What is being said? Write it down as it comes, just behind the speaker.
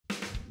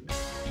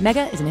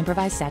Mega is an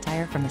improvised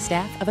satire from the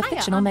staff of a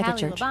fictional I'm mega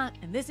Hallie church. Levant,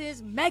 and this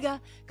is Mega,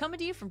 coming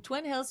to you from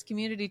Twin Hills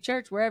Community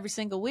Church, where every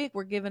single week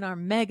we're giving our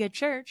mega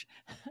church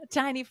a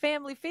tiny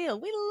family feel.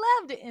 We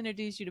love to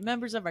introduce you to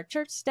members of our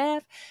church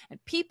staff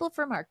and people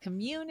from our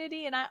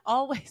community, and I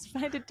always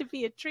find it to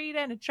be a treat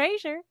and a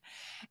treasure.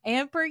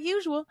 And per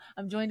usual,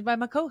 I'm joined by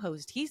my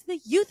co-host. He's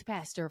the youth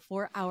pastor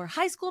for our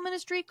high school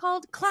ministry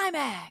called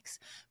Climax.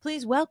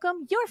 Please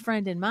welcome your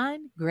friend and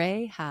mine,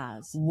 Gray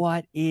Haas.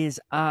 What is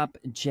up?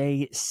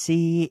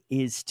 JC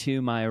is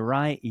to my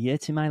right. You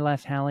to my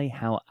left, Hallie.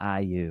 How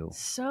are you?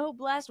 So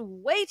blessed,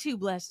 way too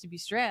blessed to be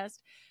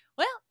stressed.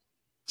 Well,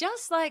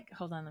 just like,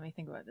 hold on, let me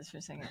think about this for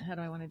a second. How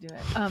do I want to do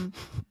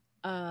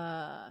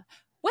it?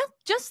 Well,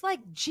 just like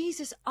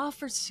Jesus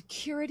offers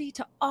security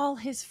to all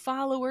his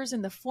followers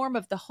in the form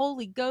of the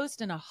Holy Ghost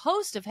and a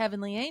host of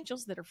heavenly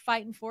angels that are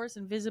fighting for us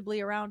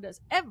invisibly around us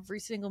every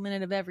single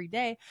minute of every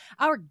day,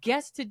 our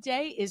guest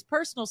today is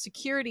personal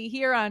security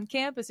here on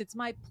campus. It's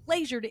my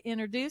pleasure to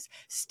introduce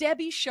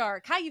Stebby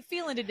Shark. How you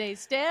feeling today,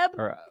 Steb?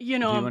 Or,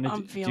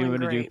 I'm feeling great. Do you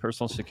want to do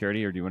personal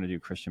security or do you want to do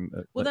Christian?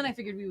 Well, then I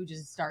figured we would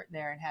just start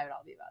there and have it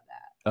all be about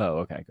that. Oh,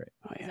 okay, great.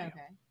 Oh, Is yeah. that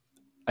okay?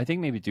 I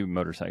think maybe do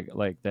motorcycle,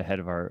 like the head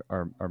of our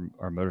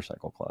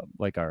motorcycle club,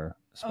 like our.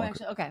 Oh,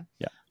 actually, okay.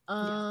 Yeah.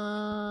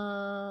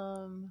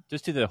 Um,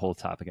 Just do the whole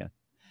top again.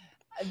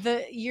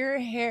 your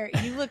hair,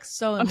 you look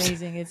so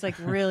amazing. It's like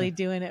really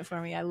doing it for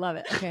me. I love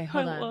it. Okay,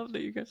 hold on. I love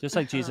that you guys. Just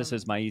like Jesus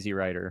is my easy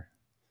rider.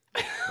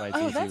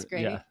 Oh, that's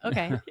great. Yeah.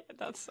 Okay. Yeah,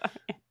 that's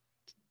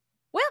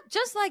Well,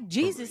 just like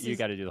Jesus You is,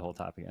 got to do the whole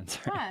top again,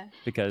 sorry, Why?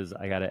 because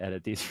I got to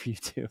edit these for you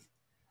too.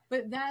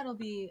 but that'll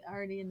be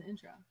already in the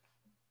intro.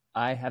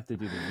 I have to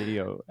do the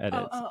video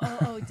edits.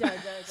 Duh.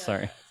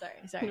 Sorry.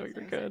 Sorry. no,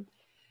 you're good.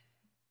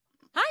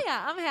 Hiya,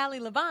 I'm Hallie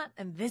Levant,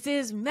 and this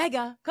is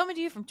Mega, coming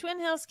to you from Twin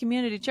Hills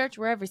Community Church,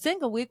 where every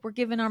single week we're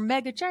giving our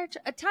mega church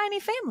a tiny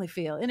family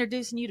feel,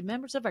 introducing you to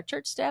members of our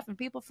church staff and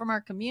people from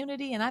our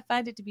community, and I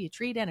find it to be a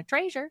treat and a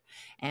treasure.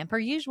 And per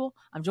usual,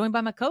 I'm joined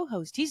by my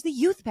co-host. He's the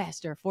youth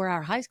pastor for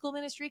our high school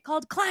ministry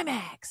called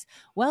Climax.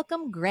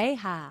 Welcome, Gray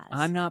Haas.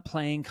 I'm not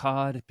playing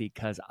COD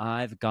because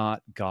I've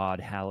got God,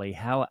 Hallie.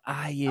 How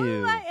are you?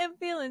 Oh, I am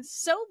feeling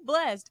so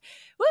blessed.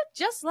 Well,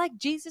 just like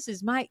Jesus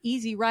is my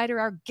easy rider,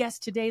 our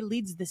guest today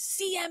leads the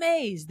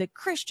CMAs, the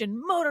Christian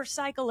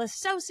Motorcycle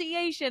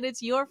Association.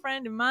 It's your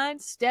friend and mine,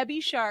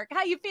 Stebby Shark.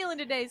 How you feeling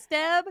today,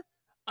 Steb?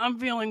 I'm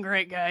feeling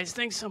great, guys.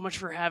 Thanks so much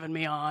for having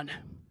me on.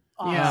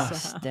 Yeah,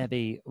 Awesome.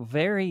 Stebby,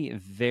 very,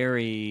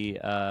 very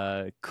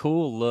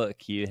cool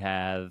look you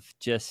have.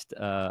 Just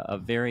a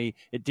very.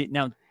 Did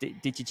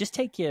you just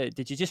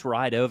did you just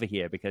ride over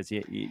here because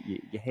your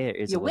hair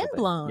is You're a little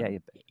windblown.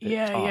 bit,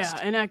 Yeah, tossed.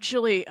 and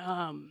actually,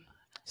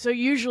 so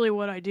usually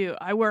what I do,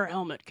 I wear a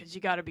helmet because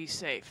you got to be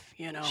safe,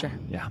 Sure.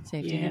 Yeah.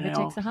 Safety You never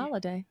know. takes a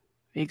holiday.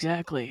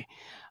 Exactly.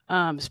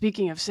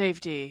 Speaking of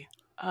safety,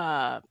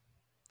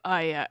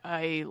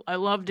 I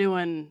love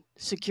doing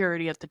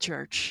security at the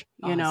church.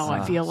 I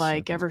Awesome. feel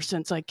like Super. ever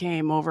since I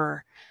came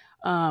over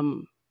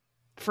from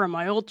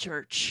my old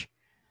church,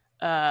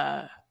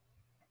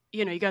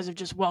 you guys have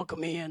just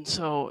welcomed me in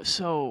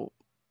so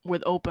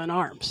with open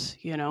arms.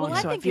 Well, and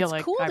I so I think feel it's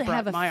like cool I to brought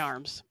have a my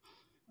arms.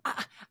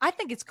 I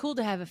think it's cool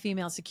to have a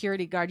female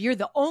security guard. You're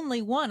the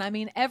only one. I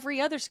mean, every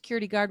other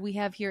security guard we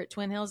have here at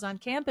Twin Hills on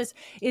campus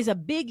is a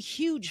big,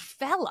 huge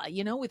fella,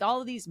 with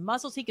all of these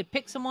muscles. He could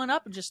pick someone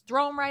up and just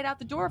throw them right out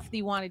the door if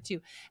he wanted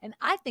to. And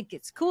I think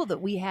it's cool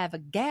that we have a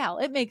gal.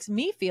 It makes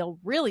me feel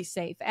really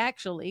safe,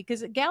 actually,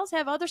 because gals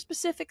have other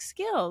specific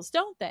skills,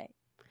 don't they?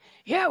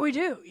 Yeah, we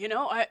do.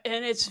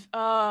 And it's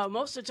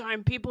most of the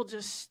time people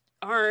just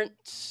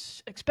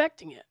aren't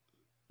expecting it.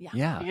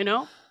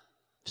 Yeah.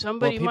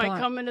 Somebody Well, people might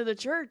come into the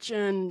church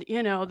and,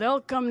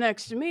 they'll come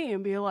next to me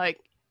and be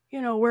like,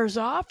 where's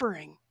the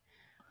offering?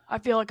 I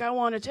feel like I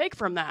want to take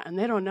from that. And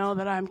they don't know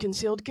that I'm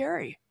concealed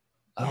carry.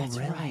 Oh, That's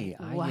really? right.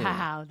 Are you?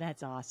 Wow,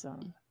 that's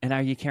awesome. And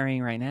are you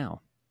carrying right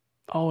now?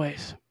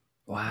 Always.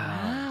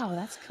 Wow,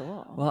 that's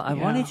cool. Well, I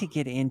Yeah. wanted to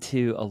get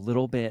into a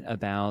little bit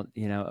about,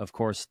 of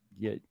course,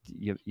 your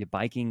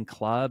biking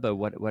club or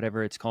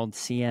whatever it's called,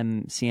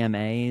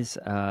 CMAs.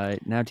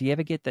 Now, do you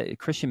ever get the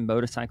Christian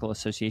Motorcycle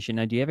Association?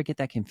 Now, do you ever get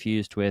that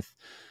confused with,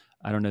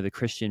 I don't know, the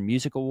Christian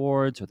Music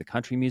Awards or the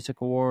Country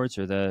Music Awards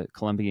or the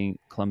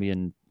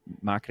Colombian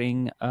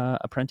Marketing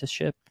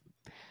Apprenticeship?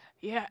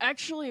 Yeah,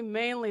 actually,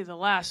 mainly the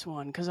last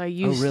one because I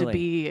used really? to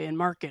be in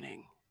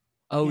marketing.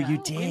 Oh, Yeah, you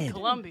In did?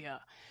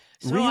 Colombia.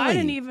 So I Really?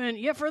 didn't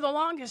even, for the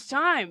longest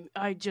time,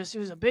 it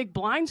was a big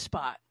blind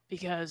spot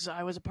because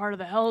I was a part of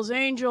the Hells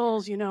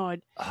Angels,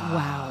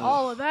 Wow.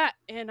 all of that.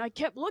 And I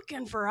kept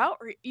looking for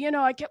outreach,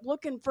 I kept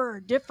looking for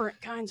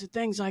different kinds of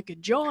things I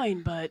could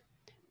join, but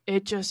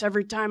it just,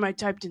 every time I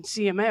typed in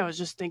CMA, I was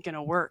just thinking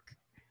of work.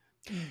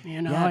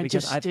 Yeah, I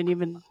because just I've- didn't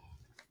even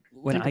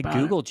When think I about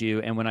it. Googled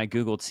you and when I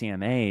Googled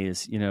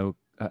CMAs,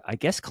 I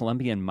guess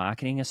Colombian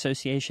Marketing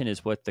Association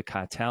is what the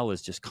Cartel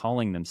is just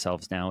calling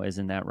themselves now.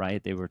 Isn't that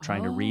right? They were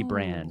trying to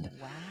rebrand.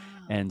 Wow.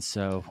 And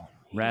so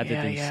rather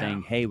Yeah, than yeah.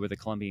 saying, hey, we're the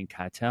Colombian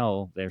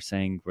Cartel, they're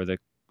saying we're the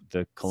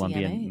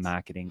Colombian CMAs.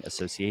 Marketing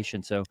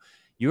Association. So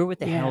You were with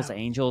the Yeah. Hells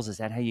Angels. Is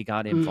that how you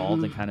got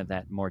involved in kind of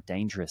that more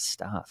dangerous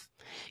stuff?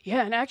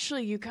 Yeah, and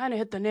actually, you kind of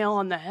hit the nail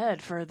on the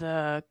head for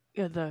the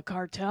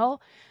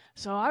cartel.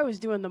 So I was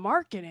doing the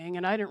marketing,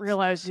 and I didn't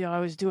realize I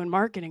was doing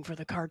marketing for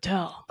the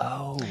cartel.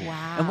 Oh,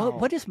 Wow. And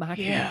what does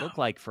marketing Yeah. look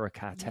like for a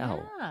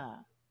cartel? Yeah.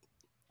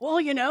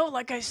 Well,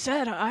 like I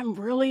said, I'm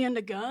really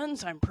into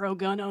guns. I'm pro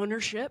gun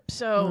ownership.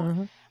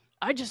 So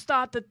I just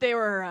thought that they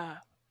were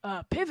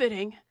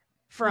pivoting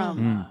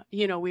from,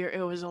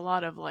 it was a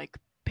lot of like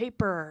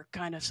paper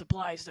kind of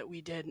supplies that we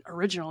did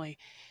originally,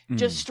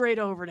 just straight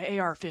over to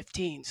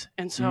AR-15s.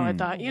 And so I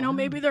thought,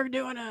 maybe they're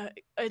doing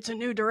it's a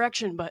new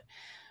direction, but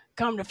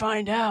come to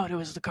find out it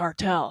was the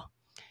cartel.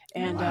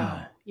 And,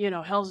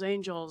 Hell's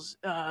Angels,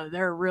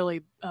 they're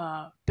really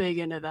big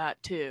into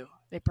that too.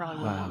 They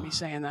probably wouldn't want me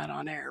saying that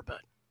on air,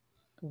 but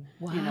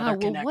Wow. they're Well,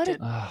 connected.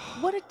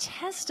 what a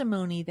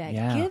testimony that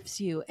Yeah. gives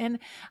you. And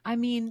I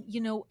mean,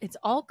 it's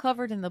all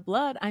covered in the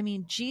blood. I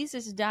mean,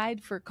 Jesus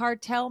died for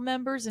cartel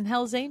members and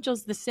Hell's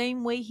Angels the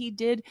same way he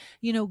did,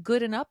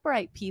 good and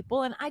upright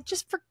people. And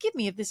forgive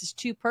me if this is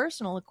too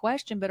personal a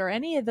question, but are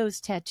any of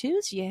those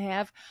tattoos you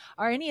have,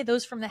 are any of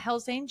those from the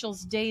Hell's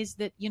Angels days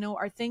that,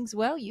 are things,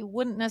 you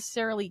wouldn't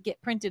necessarily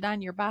get printed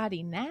on your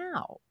body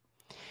now?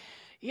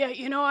 Yeah,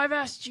 I've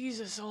asked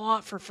Jesus a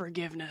lot for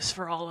forgiveness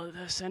for all of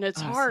this, and it's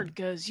hard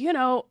because,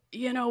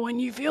 when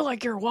you feel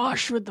like you're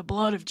washed with the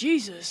blood of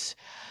Jesus,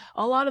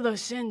 a lot of those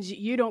sins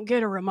you don't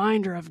get a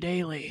reminder of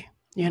daily,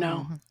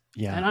 Yeah.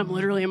 And I'm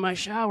literally in my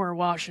shower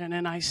washing,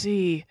 and I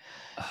see,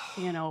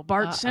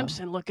 Bart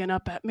Simpson looking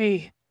up at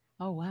me.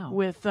 Oh, wow.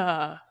 With,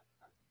 riding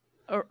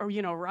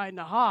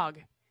a hog.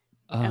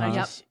 And I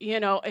just,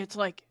 it's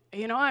like,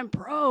 I'm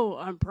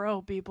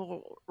pro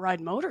people ride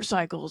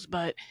motorcycles,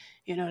 but,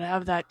 to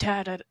have that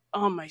tatted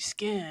on my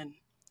skin.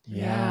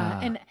 Yeah.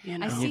 And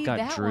I see you've got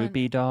that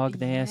Droopy one. Dog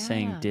there Yeah.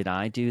 saying, "Did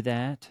I do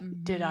that?"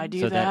 Did I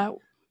do So that?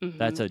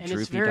 That's a And it's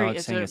Droopy very- Dog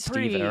it's saying a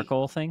Steve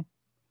Urkel thing?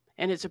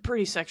 And it's a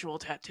pretty sexual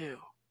tattoo.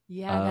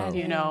 Yeah, that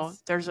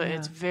is.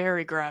 It's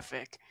very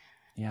graphic.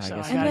 Yeah, So I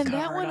guess. I And gotta then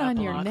that cover one it up on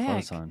a your lot. neck,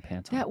 Clothes on,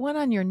 pants on. that one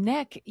on your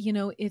neck,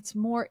 it's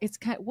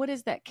kind what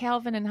is that,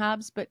 Calvin and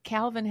Hobbes? But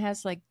Calvin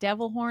has like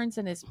devil horns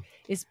and is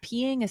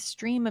peeing a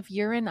stream of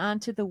urine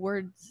onto the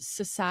word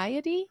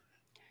society.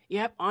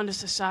 Yep, onto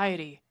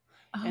society.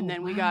 And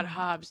then we got wow.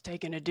 Hobbs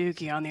taking a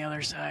dookie on the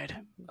other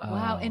side.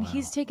 Wow, and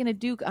he's taking a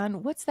duke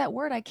on what's that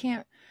word? I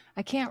can't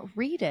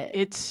read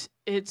it.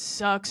 It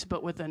sucks,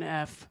 but with an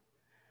F.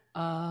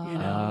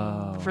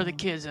 Oh. For the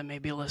kids that may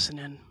be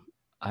listening.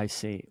 I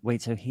see.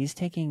 Wait, so he's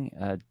taking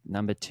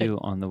number 2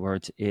 on the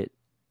words it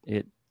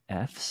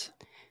F's?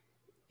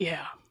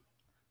 Yeah.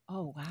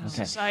 Oh wow. Okay.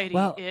 Society.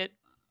 Well-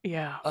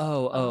 Yeah.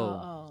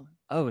 Oh,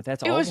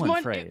 that's It all was one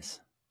one-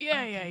 phrase.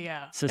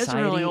 Yeah. Society, it's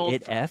really old.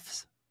 it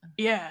F's?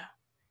 Yeah.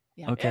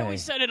 Yeah. Okay. And we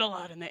said it a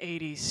lot in the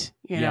 80s.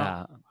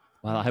 Yeah.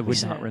 Well, I would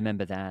not said-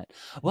 remember that.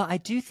 Well, I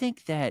do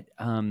think that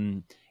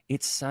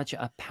it's such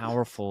a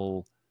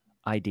powerful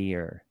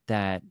idea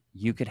that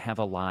you could have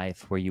a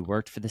life where you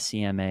worked for the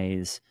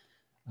CMAs,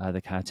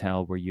 the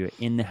cartel, where you're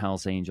in the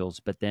Hells Angels,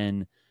 but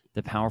then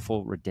the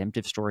powerful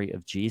redemptive story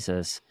of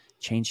Jesus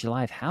changed your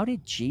life. How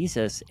did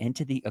Jesus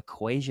enter the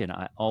equation?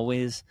 I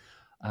always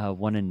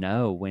want to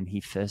know when he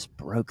first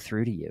broke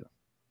through to you.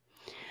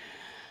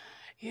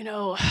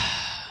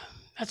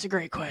 That's a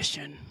great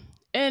question.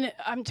 And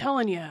I'm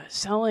telling you,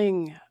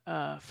 selling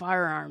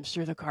firearms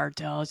through the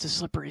cartel is a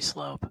slippery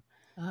slope.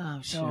 Oh,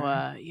 So,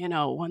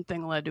 sure. one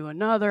thing led to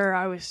another.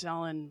 I was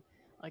selling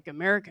like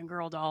American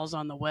Girl dolls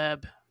on the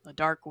web, the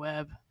dark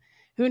web.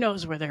 Who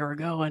knows where they were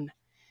going?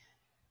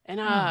 And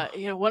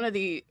one of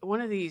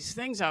these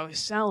things I was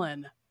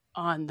selling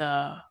on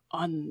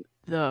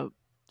the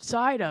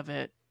side of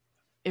it,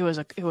 it was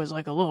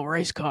like a little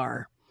race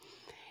car,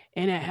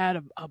 and it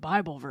had a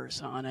Bible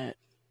verse on it,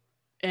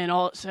 and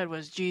all it said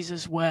was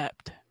Jesus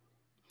wept.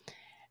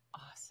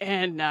 Awesome.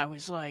 And I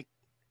was like,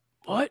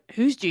 "What?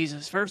 Who's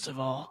Jesus? First of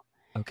all."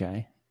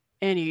 Okay.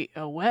 And he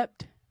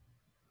wept,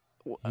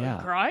 Yeah.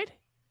 cried,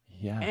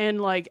 Yeah. and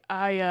like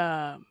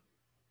I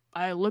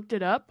looked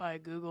it up. I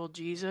Googled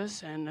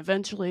Jesus, and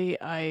eventually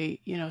I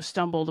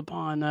stumbled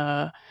upon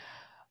a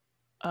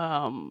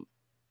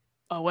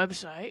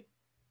website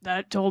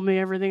that told me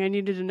everything I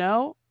needed to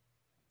know.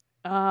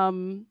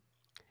 And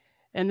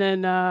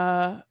then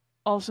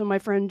also my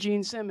friend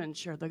Gene Simmons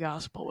shared the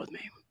gospel with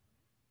me.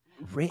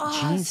 Gene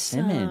Awesome.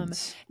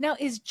 Simmons. Now,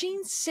 is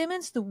Gene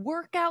Simmons the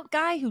workout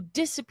guy who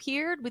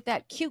disappeared with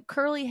that cute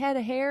curly head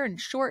of hair and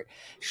short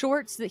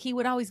shorts that he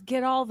would always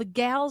get all the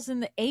gals in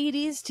the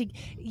 80s to,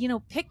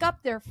 pick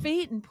up their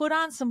feet and put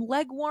on some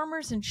leg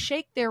warmers and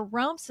shake their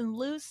rumps and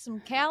lose some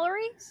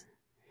calories?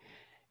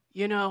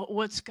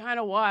 What's kind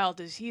of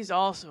wild is he's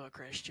also a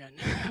Christian,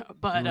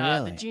 but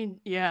Really?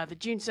 the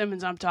Gene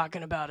Simmons I'm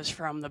talking about is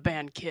from the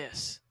band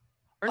Kiss.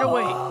 Or no,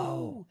 wait.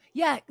 Oh,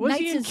 yeah, Was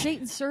he Knights in in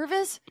Satan's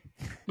Service?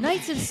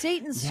 Knights of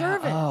Satan's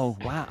service. Oh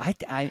wow!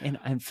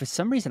 And for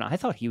some reason I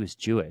thought he was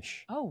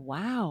Jewish. Oh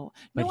wow!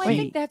 But No, I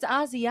think that's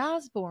Ozzy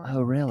Osbourne.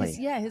 Oh really? 'Cause,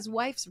 yeah, his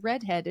wife's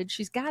redheaded.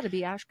 She's got to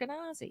be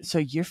Ashkenazi. So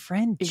your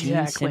friend Gene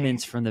Exactly.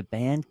 Simmons from the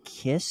band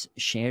Kiss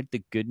shared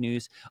the good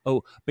news.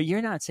 Oh, but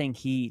you're not saying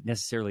he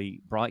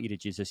necessarily brought you to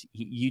Jesus.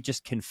 You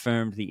just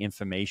confirmed the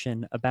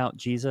information about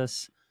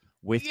Jesus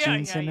with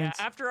Gene Simmons.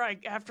 Yeah. After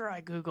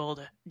I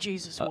Googled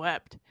Jesus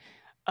wept,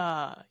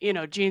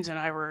 Jeans and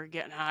I were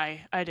getting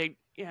high. I did,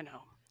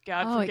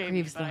 God Oh, it forgave me,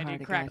 grieves but the I heart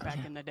did of crack God, back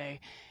yeah. in the day.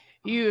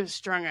 He was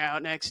strung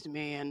out next to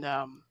me, and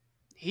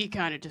he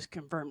kind of just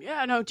confirmed,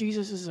 yeah, no,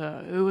 Jesus is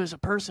who is a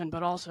person,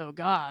 but also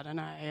God, and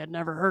I had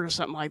never heard of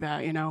something like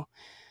that,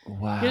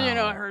 Wow. 'Cause,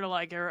 I heard of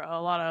like a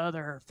lot of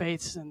other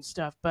faiths and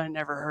stuff, but I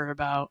never heard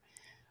about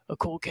a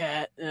cool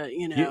cat,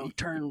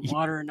 turn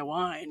water into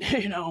wine,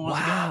 was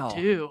Wow. God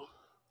too.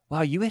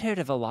 Wow, you had heard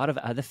of a lot of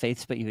other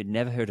faiths, but you had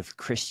never heard of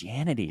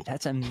Christianity.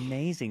 That's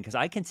amazing because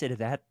I consider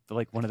that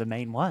like one of the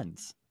main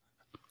ones.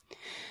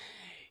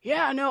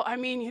 Yeah, no, I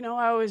mean,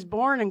 I was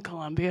born in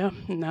Colombia,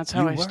 and that's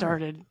how You I were?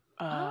 started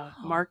Oh,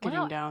 marketing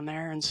wow. down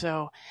there, and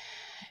so,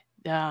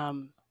 You I'd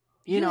have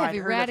heard of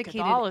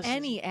eradicated Catholicism.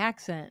 any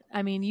accent.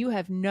 I mean, you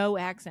have no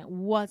accent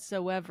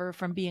whatsoever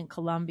from being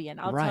Colombian.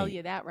 I'll tell Right.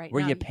 you that right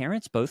Were now. your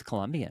parents both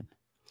Colombian?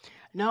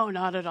 No,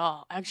 not at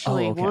all.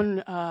 Actually,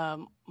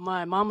 okay.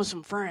 my mom was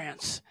from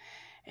France,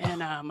 and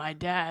my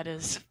dad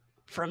is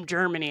from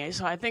Germany.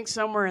 So I think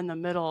somewhere in the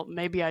middle,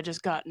 maybe I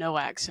just got no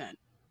accent.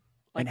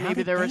 Like And how maybe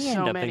did there were they end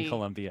so up many. in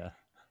Colombia?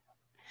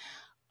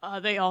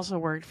 They also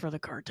worked for the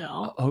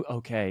cartel. Oh,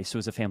 okay. So it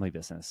was a family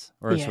business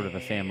or Yeah, sort of a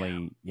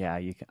family. Yeah,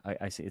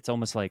 I see. It's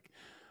almost like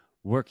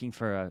working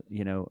for a,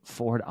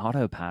 Ford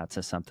Auto Parts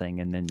or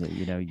something. And then,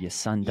 your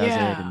son does it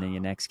Yeah. and then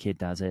your next kid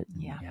does it.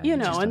 Yeah. you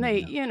just And don't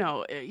they,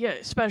 know.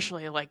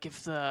 especially like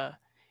if the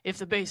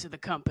base of the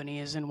company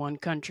is in one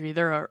country,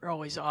 they're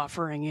always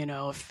offering,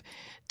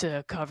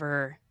 to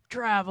cover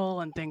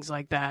travel and things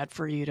like that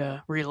for you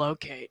to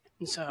relocate.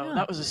 And so Yeah.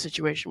 that was a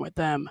situation with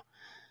them.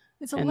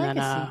 It's a and then,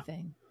 legacy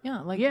thing.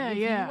 Yeah, like yeah, if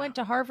yeah. you went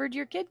to Harvard,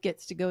 your kid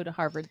gets to go to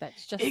Harvard.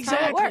 That's just how it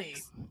Exactly.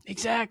 works.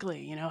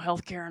 Exactly.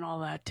 Healthcare and all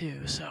that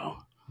too. So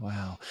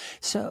Wow.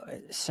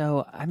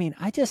 So I mean,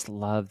 I just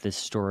love this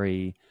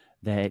story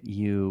that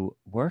you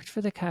worked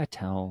for the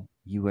cartel,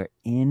 you were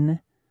in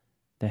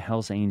the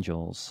Hells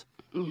Angels,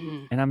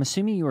 mhm. and I'm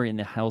assuming you were in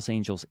the Hells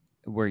Angels.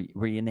 Were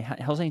you in the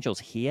Hells Angels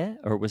here,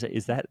 or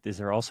is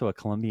there also a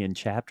Colombian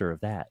chapter of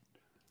that?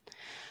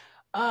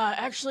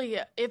 Actually,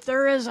 if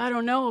there is, I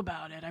don't know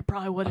about it. I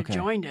probably would have Okay.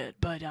 joined it,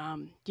 but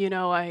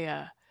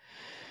I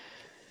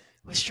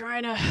was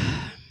trying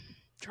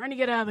to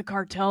get out of the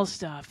cartel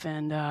stuff,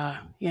 and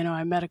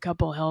I met a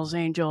couple Hells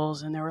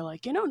Angels, and they were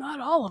like, not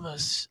all of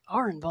us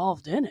are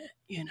involved in it.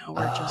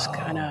 We're just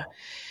kind of,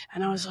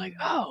 and I was like,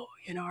 oh,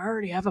 I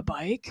already have a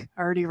bike,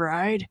 I already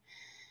ride,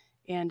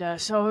 and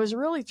so it was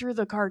really through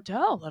the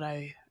cartel that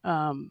I,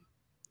 kind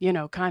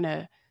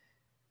of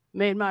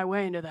made my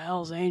way into the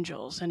Hells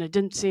Angels, and it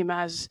didn't seem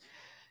as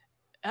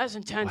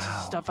intense as Wow.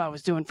 the stuff I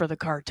was doing for the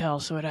cartel,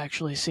 so it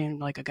actually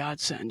seemed like a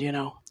godsend,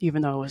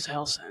 even though it was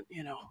hell sent,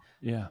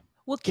 Yeah.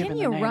 Well, Given can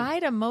the you name.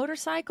 ride a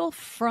motorcycle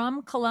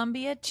from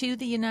Colombia to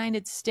the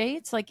United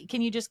States? Like, can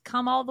you just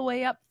come all the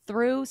way up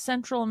through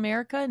Central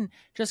America and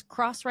just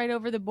cross right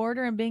over the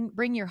border and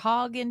bring your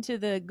hog into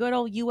the good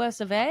old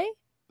U.S. of A.?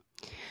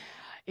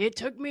 It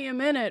took me a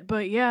minute,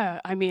 but yeah,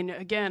 I mean,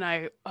 again,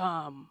 I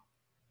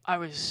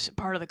was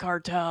part of the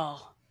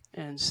cartel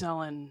and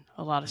selling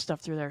a lot of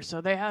stuff through there,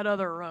 so they had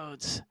other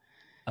roads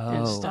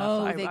and stuff.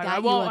 Oh, I they I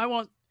got won't, you a- I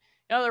won't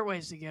other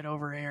ways to get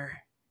over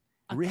here.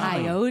 A Really?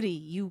 coyote.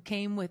 You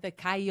came with a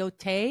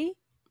coyote?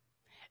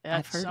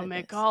 I've heard Some of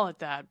may this. call it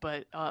that,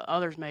 but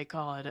others may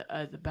call it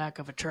the back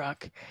of a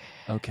truck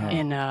Okay.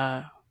 in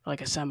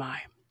like a semi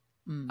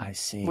I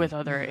see. with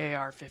other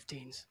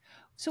AR-15s.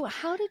 So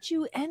how did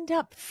you end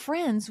up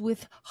friends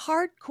with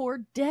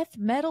hardcore death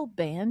metal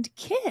band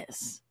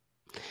Kiss?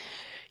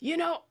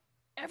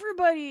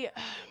 Everybody,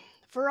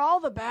 for all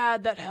the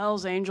bad that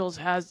Hell's Angels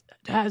has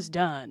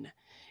done,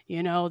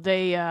 they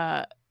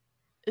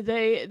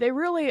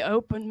really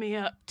opened me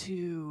up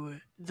to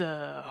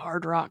the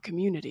hard rock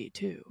community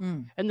too.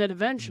 And then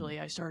eventually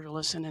I started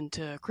listening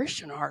to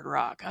Christian hard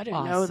rock. I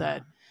didn't know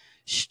that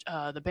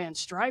the band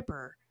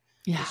Stryper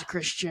was a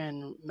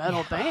Christian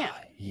metal band.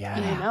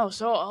 Yeah.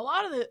 So a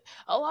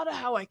lot of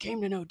how I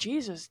came to know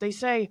Jesus, they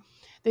say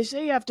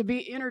you have to be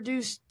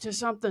introduced to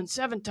something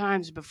 7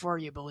 times before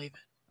you believe it.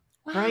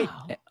 Wow. Right.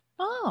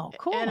 Oh,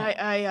 cool. And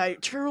I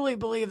truly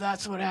believe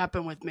that's what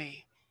happened with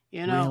me.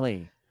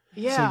 Really?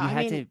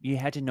 Yeah. So you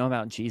had to know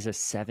about Jesus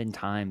 7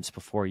 times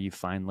before you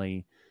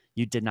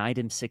denied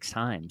him 6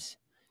 times.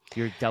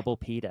 You're double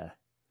PETA.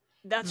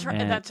 That's right.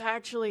 And- That's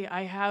actually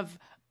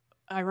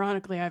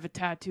ironically, I have a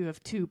tattoo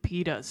of 2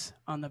 pitas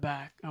on my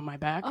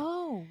back.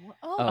 Oh,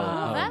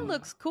 Oh. that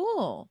looks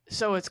cool.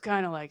 So it's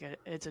kind of like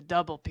it's a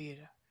double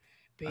pita.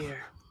 Peter.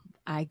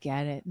 I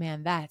get it,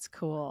 man. That's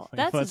cool. It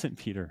That's wasn't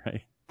Peter,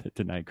 right? That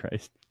denied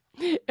Christ.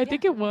 I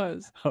think it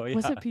was. Oh yeah.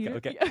 Was it Peter?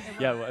 Okay.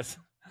 Yeah, it was.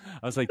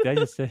 I was like, did I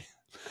just say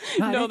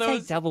No, I No, didn't say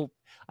those. double.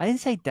 I didn't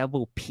say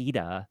double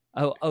pita.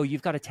 Oh,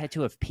 you've got a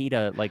tattoo of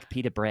pita, like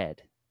pita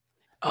bread.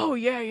 Oh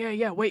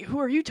yeah. Wait, who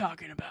are you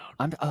talking about?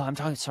 I'm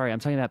talking. Sorry, I'm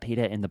talking about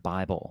pita in the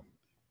Bible.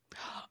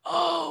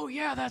 Oh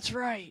yeah, that's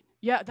right.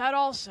 Yeah, that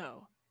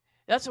also.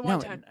 That's the one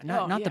No, time.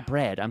 not Oh not the yeah.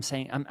 bread. I'm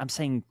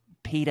saying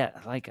pita.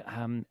 Like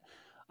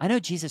I know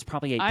Jesus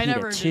probably ate I pita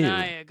never too.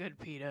 deny a good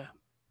pita.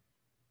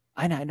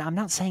 I know. I'm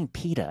not saying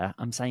pita.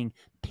 I'm saying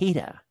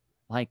pita.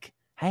 Like,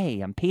 hey,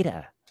 I'm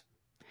pita.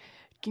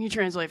 Can you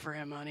translate for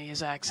him, honey?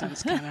 His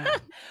accent's kind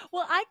of.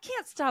 Well, I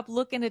can't stop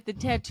looking at the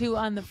tattoo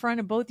on the front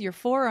of both your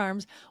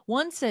forearms.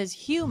 One says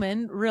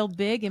human, real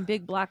big in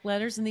big block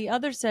letters, and the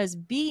other says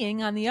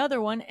being on the other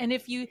one. And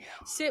if you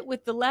sit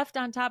with the left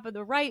on top of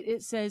the right,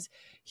 it says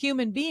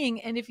human being.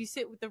 And if you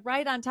sit with the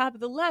right on top of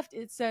the left,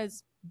 it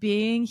says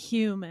being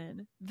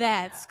human.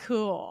 That's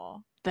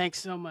cool. Thanks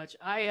so much.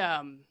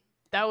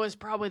 That was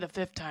probably the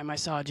 5th time I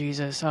saw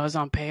Jesus. I was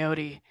on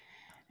peyote,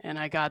 and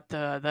I got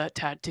the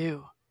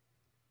tattoo,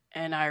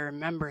 and I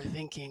remember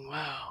thinking,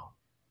 wow,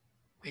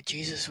 wait,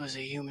 Jesus was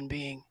a human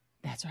being,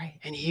 That's right.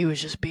 and he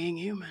was just being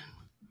human.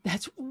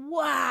 That's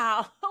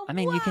wow. I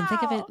mean, you can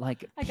think of Wow. it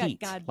like I got Pete,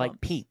 God like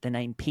bumps. Pete, the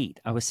name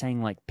Pete. I was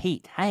saying like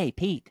Pete. Hey,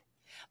 Pete.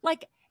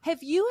 Like,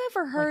 have you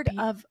ever heard Pete?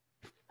 of?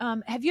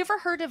 Have you ever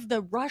heard of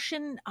the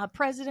Russian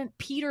president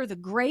Peter the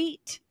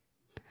Great?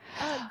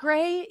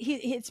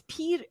 It's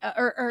Peter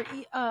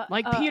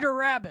Like Peter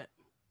Rabbit.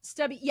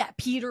 Stubby. Yeah,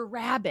 Peter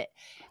Rabbit.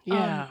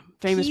 Yeah,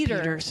 famous Peter.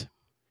 Peters.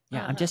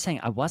 Yeah, I'm just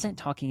saying, I wasn't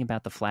talking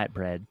about the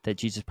flatbread that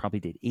Jesus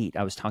probably did eat.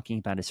 I was talking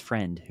about his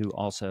friend who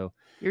also,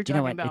 You're You know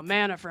talking what, about it's-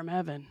 manna from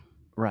heaven.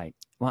 right.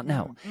 Well,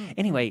 no.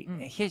 Anyway,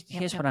 here's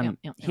Yep, what yep, I'm yep,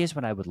 yep. here's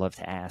what I would love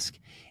to ask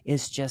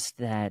is just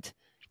that,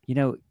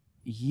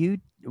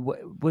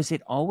 was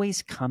it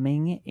always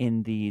coming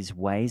in these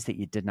ways that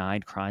you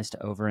denied Christ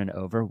over and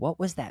over? What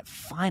was that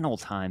final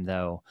time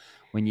though,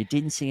 when you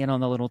didn't see it on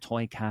the little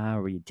toy car,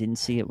 or you didn't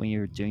see it when you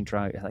were doing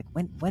drugs? Like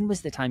when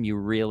was the time you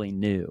really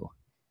knew?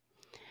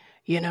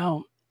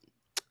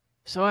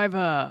 So I have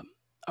a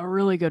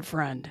really good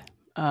friend,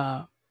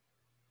 Pamela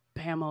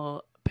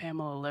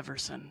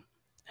Liverson,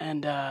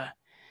 and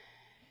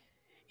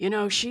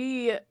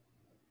she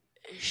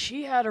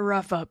had a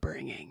rough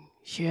upbringing.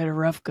 She had a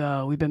rough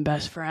go. We've been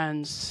best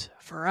friends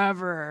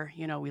forever.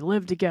 We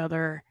live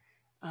together.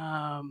 We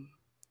have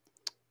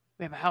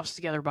a house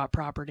together, bought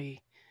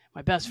property.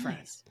 My best friend.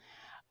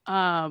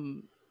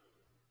 Nice.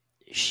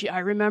 I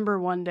remember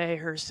one day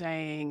her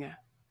saying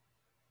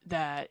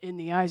that in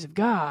the eyes of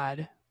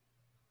God,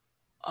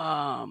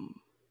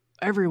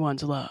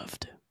 everyone's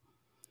loved.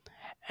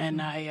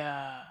 And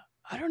I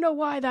don't know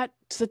why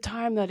that's the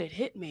time that it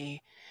hit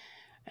me.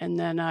 And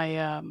then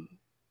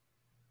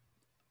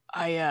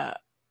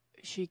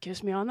she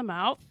kissed me on the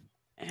mouth,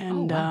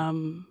 and Oh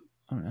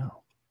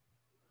no.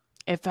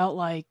 it felt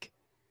like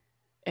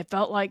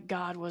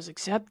God was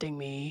accepting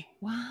me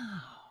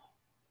Wow.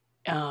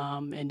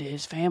 into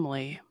his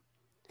family.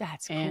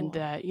 That's cool. And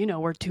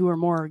where 2 or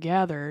more are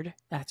gathered.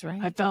 That's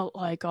right. I felt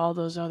like all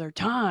those other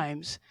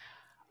times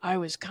I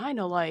was kind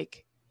of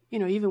like,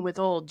 even with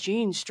old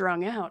Gene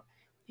strung out,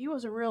 he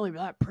wasn't really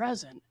that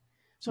present.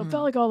 So it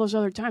felt like all those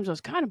other times I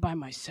was kind of by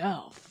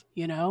myself,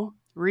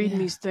 reading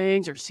these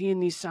things or seeing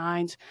these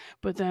signs,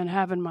 but then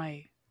having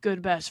my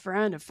good best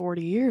friend of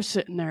 40 years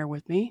sitting there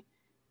with me,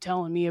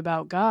 telling me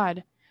about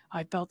God,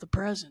 I felt the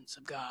presence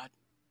of God,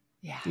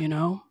 Yeah.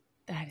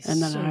 That is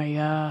And then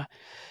so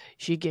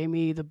she gave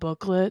me the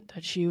booklet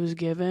that she was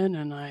given,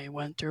 and I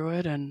went through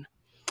it, and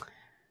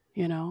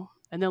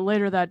and then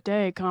later that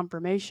day,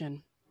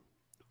 confirmation,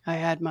 I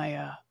had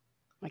my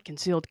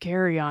concealed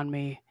carry on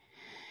me,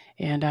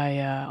 and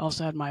I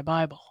also had my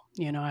Bible.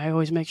 I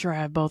always make sure I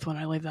have both when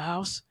I leave the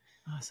house.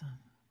 awesome.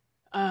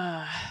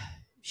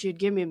 She had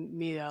given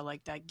me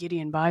like that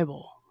Gideon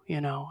Bible,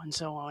 and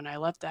so when I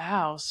left the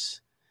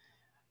house,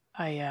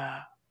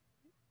 I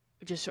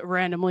just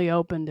randomly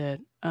opened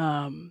it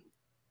to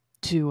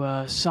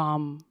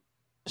Psalms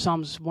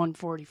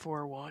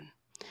 144:1,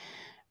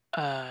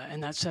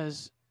 and that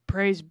says,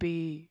 "Praise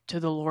be to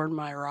the Lord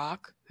my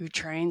rock, who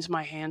trains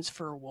my hands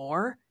for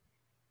war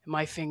and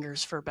my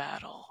fingers for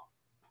battle."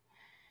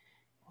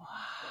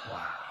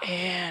 Wow.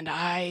 And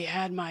I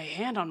had my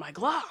hand on my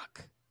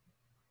Glock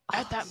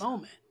at that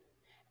moment.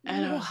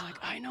 And I was like,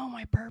 I know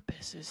my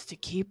purpose is to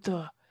keep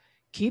the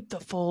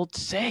fold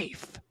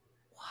safe,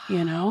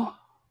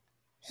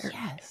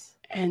 Yes.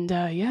 And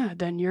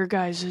then your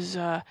guys'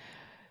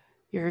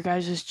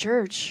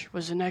 church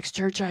was the next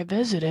church I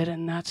visited,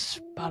 and that's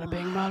bada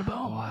bing, bada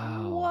boom.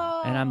 Wow.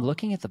 Whoa. And I'm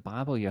looking at the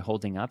Bible you're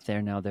holding up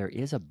there. Now there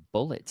is a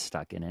bullet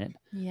stuck in it.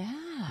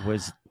 Yeah.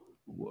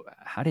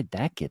 How did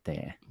that get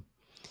there?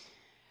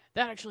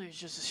 That actually is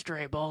just a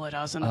stray bullet.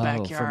 I was in the Oh,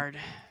 backyard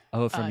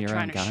from your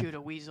trying own to gun? shoot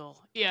a weasel.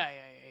 Yeah.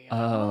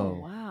 Oh.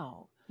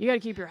 Wow. You got to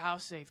keep your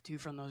house safe, too,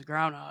 from those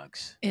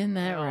groundhogs. Isn't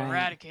that They'll right?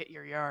 eradicate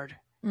your yard.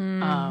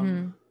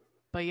 Mhm.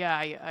 But yeah,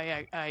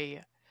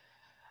 I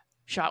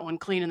shot one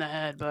clean in the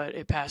head, but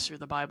it passed through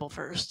the Bible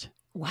first.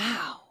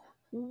 Wow.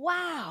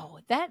 Wow,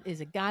 that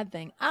is a God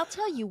thing. I'll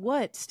tell you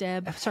what,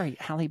 Steb. I'm sorry,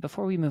 Hallie,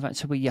 before we move on,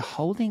 so were you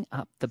holding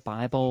up the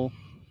Bible?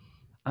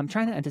 I'm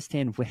trying to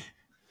understand.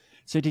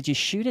 So did you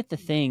shoot at the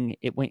thing,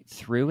 it went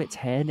through its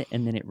head,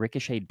 and then it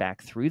ricocheted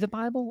back through the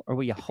Bible? Or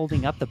were you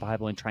holding up the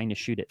Bible and trying to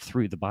shoot it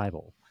through the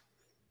Bible?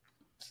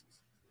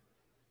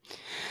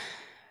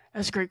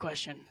 That's a great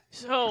question.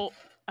 So,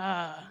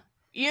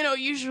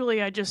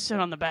 usually I just sit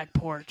on the back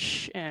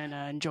porch and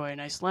enjoy a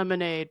nice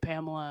lemonade.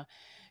 Pamela,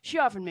 she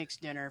often makes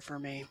dinner for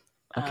me.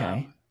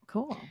 Okay.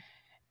 Cool.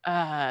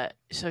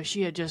 So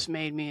she had just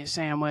made me a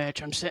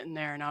sandwich. I'm sitting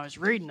there and I was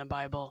reading the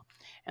Bible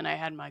and I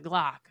had my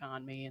Glock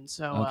on me. And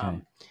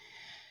so,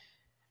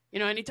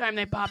 anytime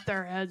they pop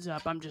their heads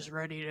up, I'm just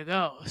ready to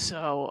go.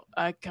 So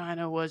I kind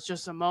of was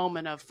just a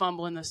moment of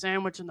fumbling the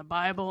sandwich in the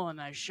Bible, and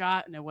I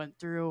shot, and it went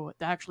through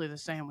actually the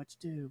sandwich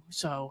too.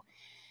 So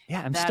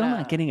yeah, I'm still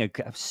not getting a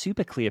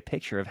super clear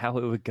picture of how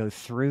it would go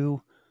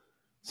through.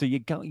 So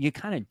you're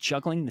kind of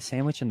juggling the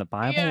sandwich in the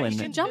Bible, yeah, and you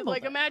then can,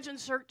 like imagine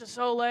Cirque du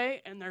Soleil,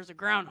 and there's a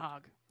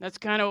groundhog. That's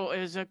kind of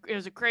is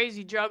a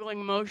crazy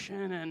juggling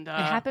motion, and it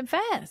happened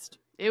fast.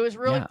 It was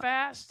really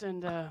fast,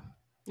 and I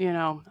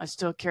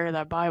still carry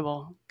that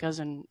Bible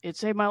because it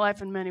saved my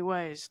life in many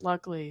ways.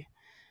 Luckily,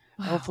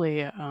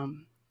 hopefully,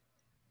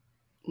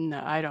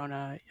 no, I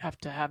don't have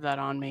to have that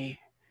on me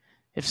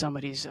if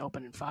somebody's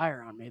opening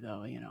fire on me,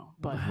 though.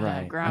 But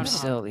right. I'm groundhog.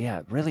 still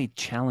really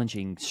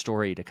challenging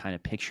story to kind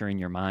of picture in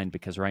your mind,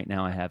 because right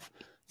now I have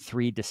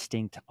 3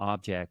 distinct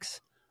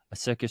objects: a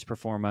circus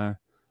performer,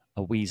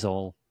 a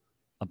weasel,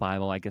 a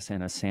Bible, I guess,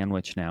 and a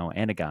sandwich now,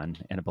 and a gun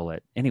and a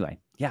bullet. Anyway,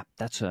 yeah,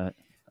 that's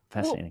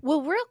fascinating.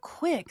 Well, real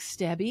quick,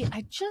 Stebby,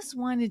 I just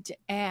wanted to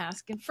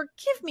ask, and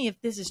forgive me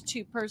if this is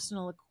too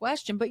personal a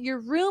question, but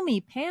your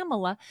roomie,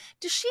 Pamela,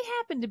 does she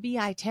happen to be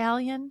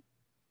Italian?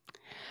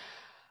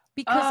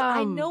 Because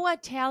I know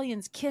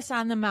Italians kiss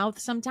on the mouth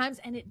sometimes,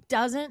 and it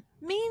doesn't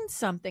mean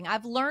something.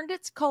 I've learned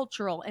it's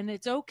cultural, and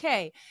it's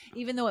okay,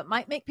 even though it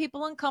might make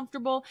people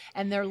uncomfortable,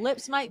 and their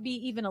lips might be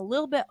even a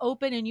little bit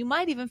open, and you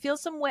might even feel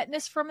some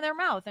wetness from their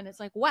mouth. And it's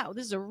like, wow,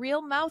 this is a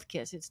real mouth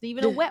kiss. It's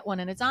even a wet one,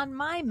 and it's on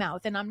my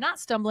mouth, and I'm not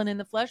stumbling in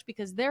the flesh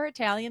because they're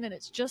Italian, and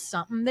it's just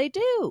something they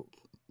do.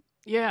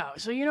 Yeah,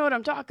 so you know what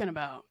I'm talking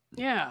about.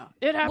 Yeah,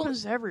 it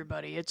happens to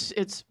everybody.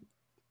 It's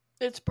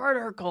part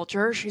of her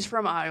culture. She's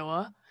from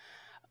Iowa.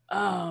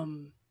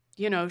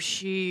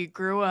 She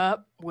grew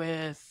up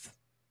with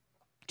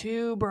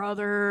 2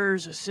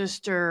 brothers, a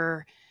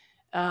sister.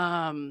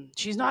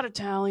 She's not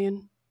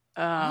Italian.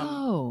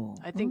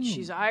 I think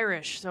she's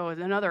Irish, so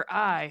another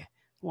I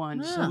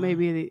one. So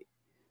maybe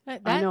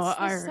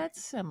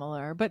that's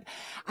similar. But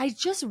I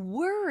just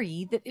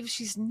worry that if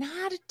she's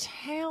not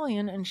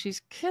Italian and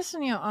she's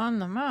kissing you on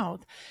the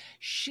mouth,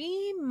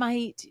 she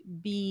might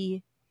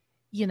be,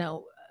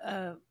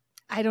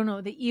 I don't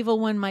know, the evil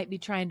one might be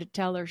trying to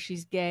tell her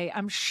she's gay.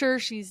 I'm sure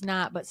she's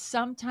not, but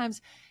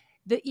sometimes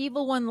the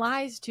evil one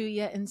lies to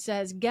you and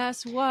says,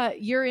 guess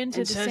what? You're into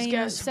the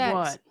same sex.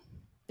 What?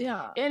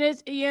 Yeah. And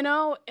it's,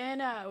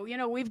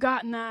 we've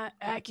gotten that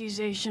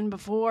accusation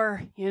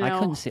before, I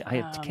couldn't see,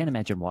 I can't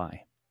imagine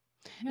why.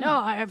 Yeah. No,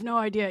 I have no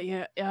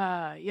idea.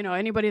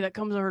 Anybody that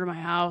comes over to my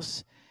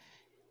house,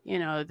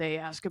 they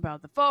ask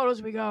about the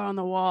photos we got on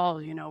the wall.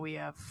 We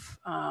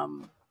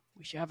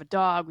should have a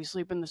dog. We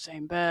sleep in the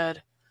same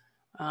bed.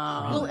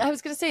 Well, I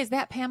was going to say, is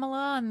that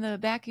Pamela on the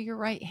back of your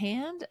right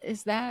hand?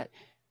 Is that?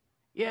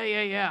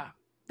 Yeah.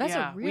 That's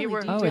a really we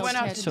went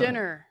out to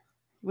dinner.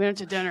 We went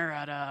to dinner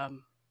at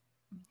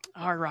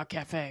Hard Rock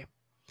Cafe.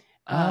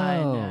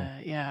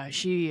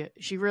 She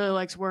really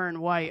likes wearing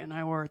white, and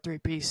I wore a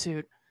 3-piece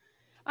suit.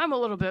 I'm a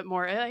little bit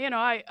more,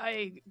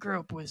 I grew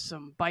up with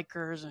some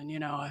bikers,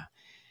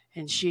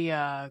 and she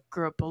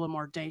grew up a little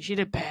more dangerous. She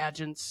did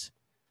pageants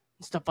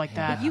and stuff like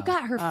that. But you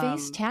got her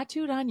face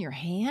tattooed on your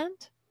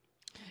hand?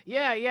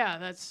 Yeah,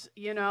 that's,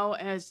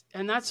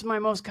 and that's my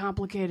most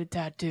complicated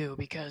tattoo,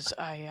 because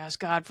I ask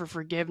God for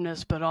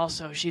forgiveness, but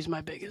also she's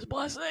my biggest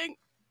blessing.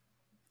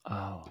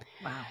 Oh,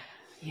 wow.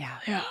 Yeah.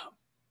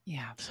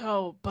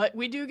 So, but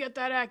we do get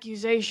that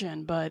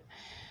accusation, but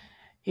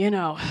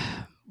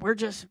we're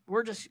just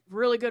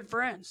really good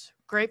friends,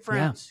 great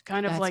friends.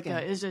 Kind of like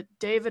is it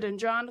David and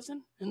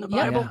Jonathan in the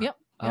Bible? Yep.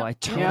 Oh, I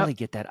totally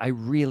get that. I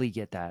really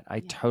get that.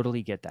 I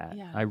totally get that.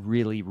 Yeah. I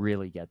really,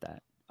 really get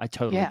that. I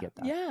totally get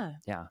that.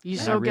 Yeah. You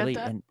so get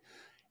that?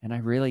 And I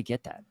really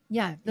get that.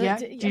 Yeah.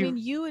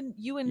 You and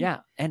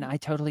yeah, and I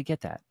totally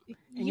get that.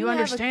 And you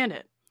understand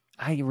it.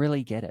 I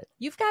really get it.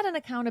 You've got an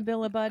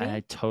accountability buddy.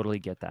 I totally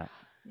get that.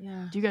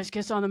 Yeah. Do you guys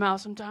kiss on the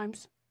mouth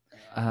sometimes?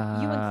 You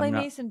and Clay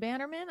Mason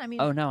Bannerman? I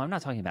mean, oh no, I'm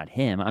not talking about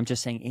him. I'm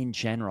just saying in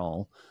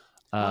general.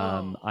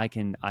 I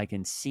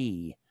can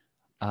see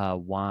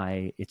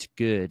why it's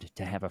good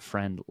to have a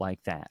friend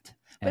like that.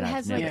 But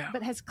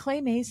has Clay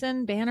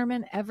Mason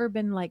Bannerman ever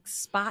been like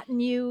spotting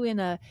you in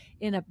a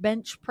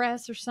bench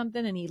press or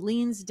something, and he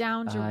leans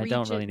down to reach I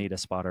don't really need a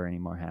spotter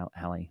anymore,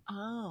 Hallie.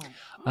 Oh.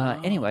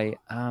 Anyway,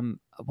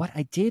 what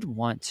I did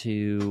want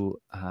to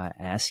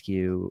ask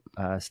you,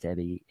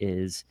 Stebby,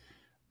 is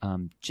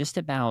just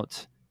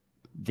about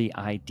the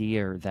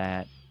idea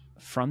that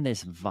from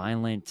this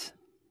violent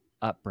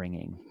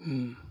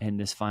upbringing and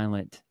this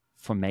violent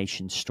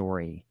formation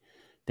story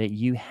that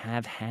you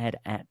have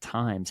at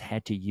times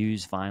had to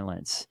use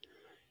violence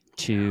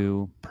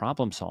to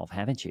problem solve,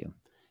 haven't you?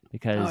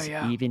 Because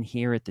even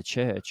here at the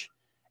church,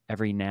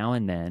 every now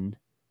and then,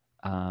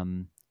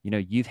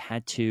 you've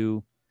had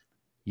to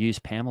use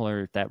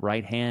Pamela, that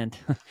right hand.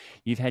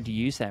 You've had to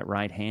use that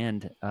right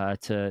hand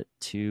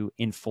to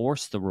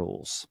enforce the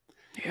rules.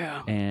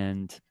 Yeah.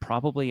 And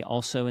probably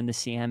also in the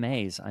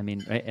CMAs. I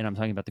mean, and I'm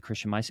talking about the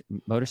Christian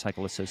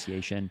Motorcycle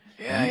Association.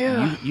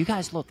 You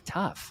guys look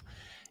tough.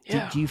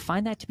 Yeah. Do you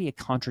find that to be a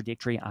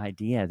contradictory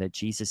idea that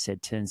Jesus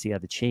said turns the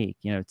other cheek,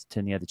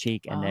 turn the other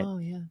cheek,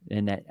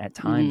 and that at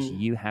times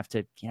you have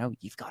to,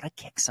 you've got to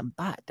kick some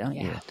butt, don't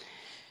you?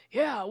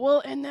 Yeah,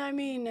 well, and I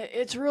mean,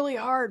 it's really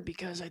hard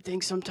because I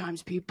think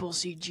sometimes people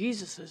see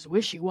Jesus as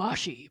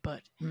wishy-washy,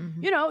 but,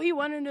 he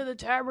went into the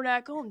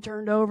tabernacle and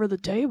turned over the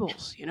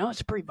tables.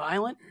 It's pretty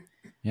violent.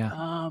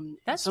 Yeah.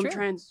 That's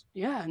true.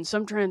 In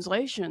some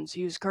translations,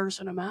 he was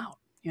cursing them out,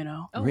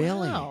 Oh,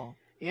 really? Wow.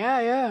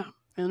 Yeah.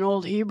 In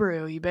Old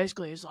Hebrew, he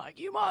basically is like,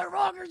 you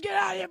motherfuckers, get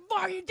out of your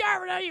fucking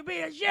tabernacle, you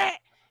piece of shit.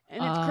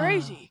 And it's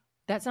crazy.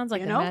 That sounds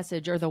like the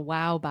Message or the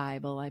Wow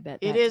Bible, I bet.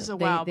 It is a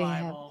Wow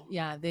Bible.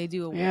 They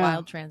do a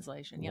wild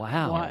translation. Yep.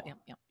 Wow.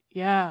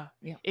 Yeah.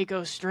 It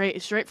goes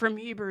straight from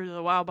Hebrew to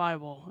the Wow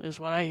Bible is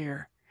what I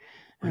hear.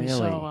 And really?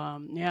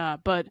 So,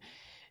 but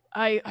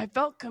I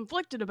felt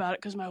conflicted about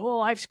it because my whole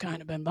life's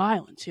kind of been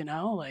violence,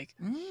 like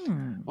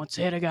once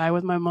I hit a guy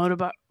with my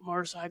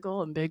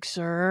motorcycle and Big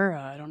Sur.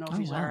 I don't know if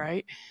he's all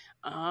right.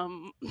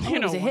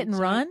 Was it hit and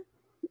run?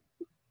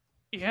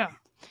 Yeah.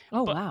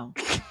 Oh, wow.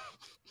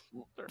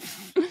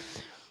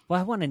 Well,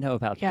 I want to know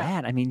about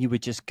that. I mean, you were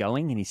just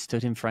going and he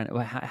stood in front.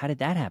 How did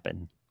that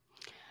happen?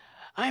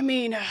 I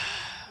mean,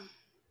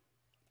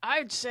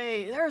 I'd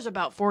say there's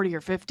about 40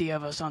 or 50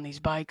 of us on these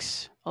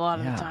bikes a lot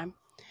of the time.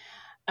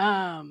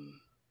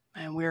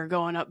 And we were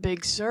going up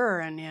Big Sur,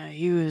 and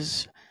he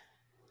was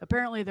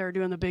apparently they were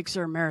doing the Big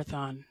Sur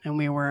marathon, and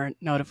we weren't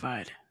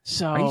notified.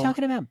 So, are you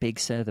talking about Big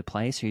Sur the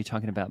place, or are you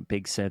talking about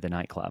Big Sur the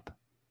nightclub?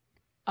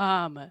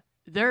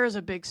 There is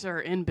a Big Sur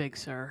in Big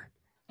Sur,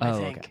 I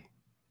think. Okay.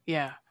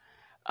 Yeah.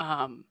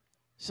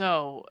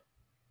 So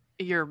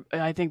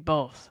I think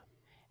both.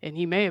 And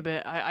he may have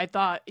been. I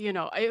thought,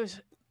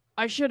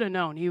 I should have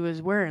known he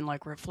was wearing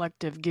like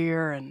reflective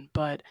gear,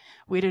 but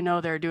we didn't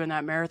know they were doing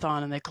that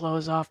marathon, and they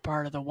closed off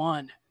part of the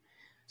one.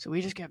 So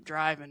we just kept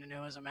driving, and it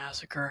was a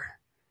massacre.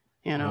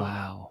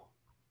 Wow.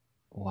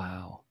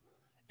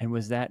 And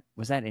was that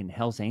in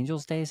Hell's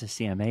Angels days or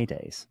CMA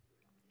days?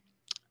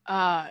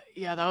 Yeah,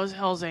 that was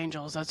Hell's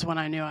Angels. That's when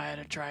I knew I had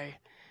to try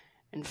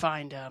and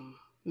find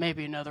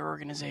maybe another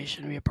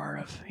organization to be a part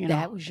of.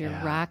 That was your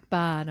rock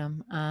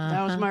bottom.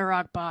 That was my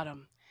rock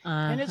bottom.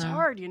 And it's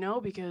hard,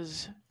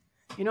 because,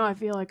 I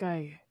feel like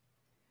I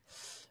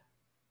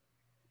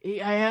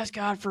ask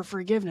God for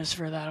forgiveness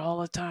for that all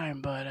the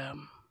time, but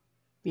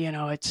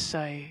it's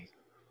I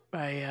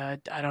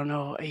don't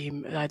know.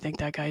 I think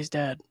that guy's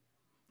dead.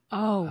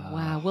 Oh,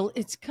 wow. Well,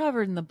 it's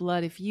covered in the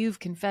blood if you've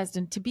confessed.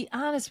 And to be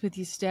honest with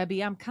you,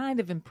 Stebby, I'm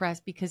kind of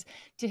impressed because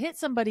to hit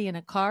somebody in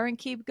a car and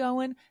keep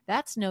going,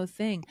 that's no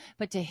thing.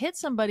 But to hit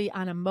somebody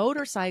on a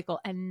motorcycle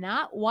and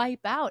not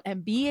wipe out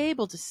and be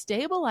able to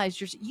stabilize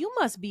yourself, you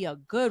must be a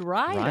good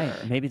rider.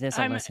 Right. Maybe there's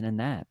a lesson in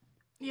that.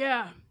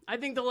 Yeah. I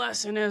think the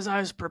lesson is I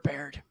was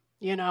prepared.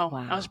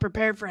 Wow. I was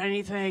prepared for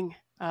anything.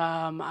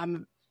 I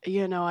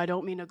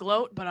don't mean to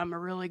gloat, but I'm a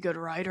really good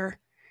rider.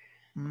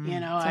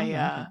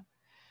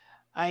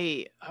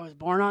 I was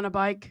born on a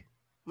bike.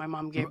 My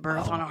mom gave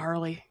birth on a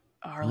Harley.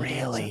 Really?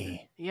 Davidson.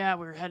 Yeah,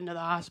 we were heading to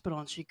the hospital,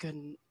 and she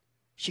couldn't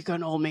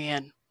hold me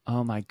in.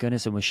 Oh my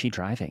goodness! And was she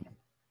driving?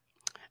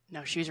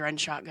 No, she was riding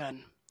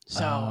shotgun.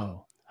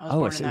 So I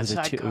was born in that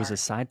sidecar. It was a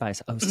side by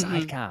side. Oh,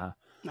 sidecar.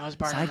 I was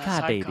born in that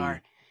sidecar,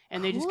 baby.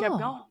 And they just kept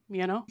going.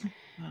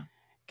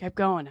 Kept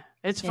going.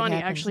 It's funny,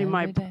 actually.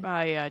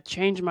 I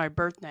changed my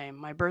birth name.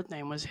 My birth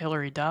name was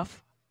Hillary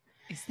Duff.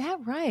 Is that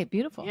right?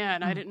 Beautiful. Yeah,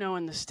 and I didn't know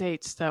in the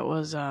States that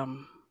was a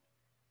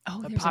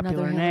there's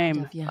popular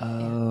name.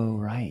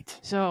 Right.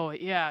 So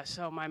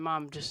my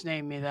mom just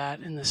named me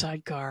that in the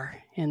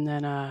sidecar. And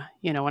then,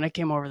 when I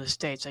came over to the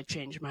States, I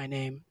changed my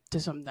name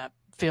to something that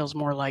feels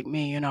more like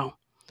me,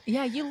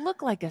 Yeah, you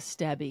look like a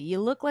Stebby.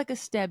 You look like a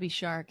Stebby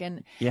Shark.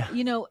 And,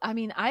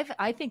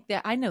 I think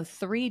that I know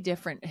 3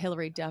 different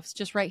Hillary Duffs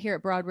just right here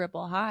at Broad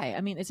Ripple High. I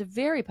mean, it's a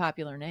very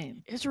popular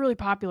name. It's a really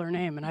popular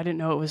name, and I didn't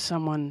know it was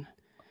someone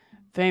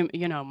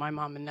my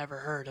mom had never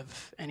heard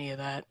of any of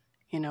that.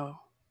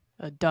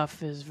 A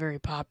Duff is a very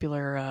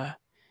popular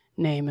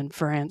name in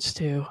France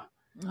too.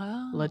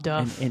 Oh. La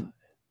Duff. And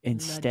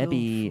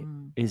Stebby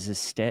is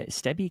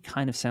Stebby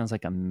kind of sounds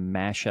like a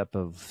mashup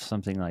of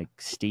something like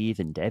Steve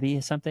and Debbie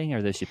or something.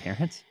 Are those your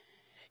parents?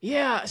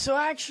 Yeah. So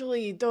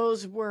actually,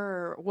 those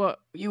were what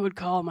you would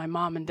call my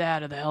mom and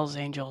dad of the Hells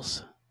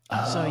Angels.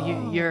 Oh. So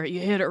you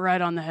hit it right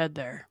on the head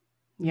there.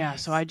 Yeah.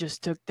 Nice. So I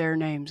just took their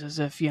names as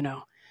if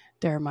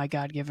they're my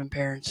God-given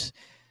parents.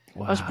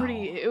 Wow.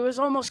 It was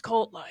almost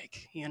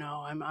cult-like,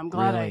 I'm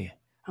glad really?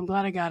 I'm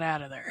glad I got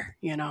out of there,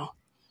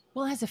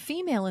 Well, as a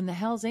female in the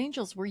Hells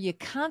Angels, were you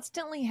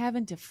constantly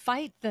having to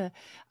fight the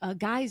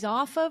guys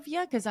off of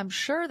you? Because I'm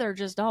sure they're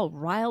just all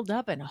riled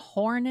up and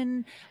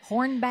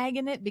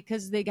horn-bagging it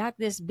because they got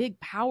this big,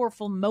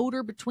 powerful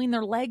motor between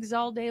their legs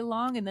all day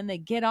long, and then they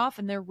get off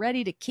and they're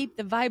ready to keep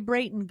the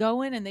vibrating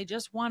going, and they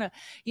just want to,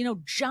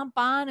 jump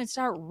on and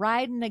start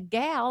riding a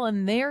gal,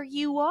 and there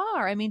you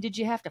are. I mean, did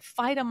you have to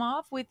fight them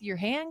off with your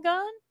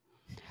handgun?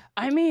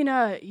 I mean,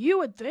 you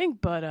would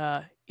think,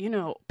 but,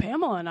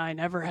 Pamela and I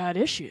never had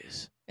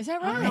issues. Is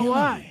that right? I don't know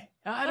why.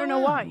 I don't know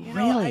why.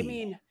 Really? I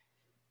mean,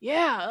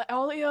 yeah,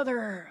 all the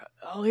other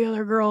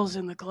girls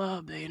in the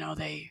club,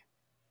 they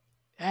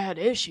had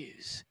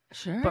issues.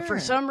 Sure. But for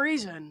some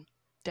reason,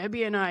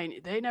 Debbie and I,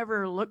 they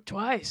never looked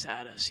twice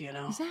at us,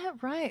 Is that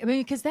right? I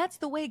mean, because that's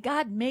the way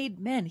God made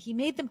men. He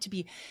made them to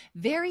be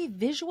very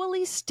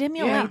visually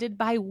stimulated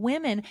by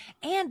women,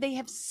 and they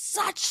have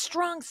such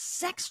strong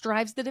sex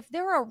drives that if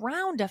they're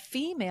around a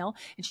female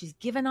and she's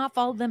giving off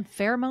all them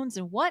pheromones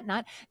and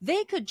whatnot,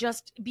 they could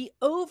just be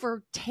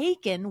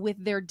overtaken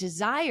with their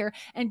desire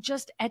and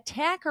just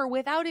attack her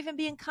without even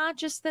being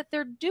conscious that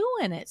they're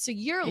doing it. So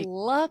you're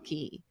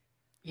lucky.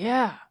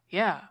 Yeah.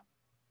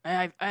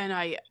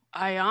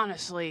 I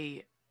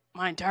honestly,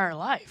 my entire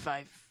life,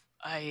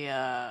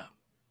 I've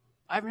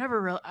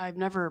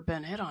never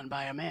been hit on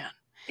by a man.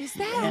 Is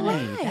that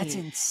right? That's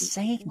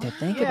insane to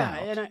think yeah,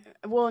 about.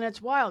 And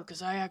it's wild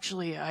because I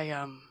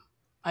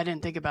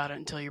didn't think about it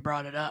until you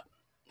brought it up.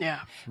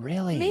 Yeah.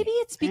 Really? Maybe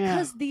it's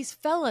because these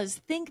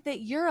fellas think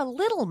that you're a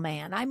little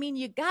man. I mean,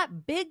 you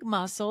got big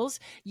muscles.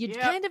 You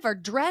kind of are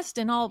dressed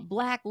in all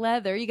black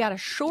leather. You got a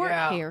short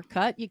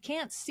haircut. You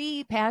can't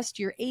see past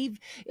you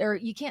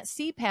can't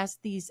see past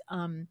these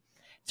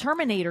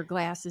Terminator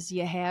glasses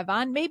you have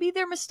on. Maybe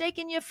they're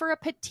mistaking you for a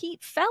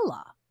petite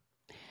fella.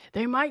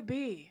 They might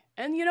be.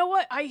 And you know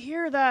what? I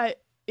hear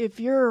that if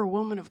you're a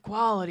woman of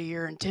quality,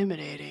 you're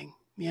intimidating.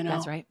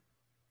 That's right.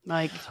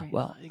 Like,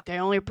 well, they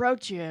only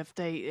approach you if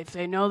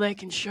they know they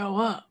can show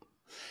up.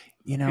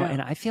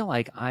 And I feel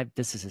like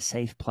this is a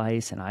safe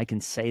place, and I can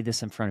say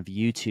this in front of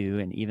you two.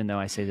 And even though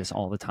I say this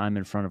all the time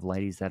in front of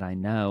ladies that I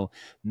know,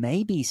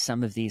 maybe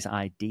some of these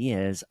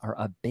ideas are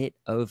a bit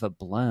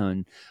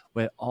overblown,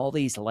 where all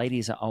these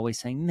ladies are always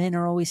saying, men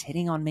are always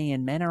hitting on me,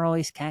 and men are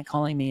always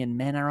catcalling me, and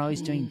men are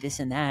always doing this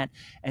and that.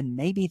 And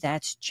maybe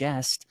that's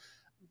just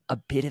a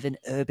bit of an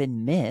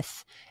urban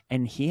myth.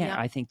 And here,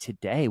 I think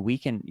today we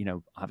can,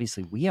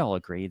 obviously we all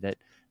agree that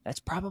that's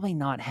probably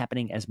not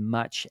happening as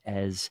much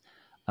as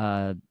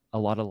a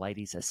lot of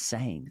ladies are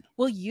saying.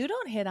 Well, you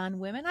don't hit on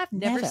women. I've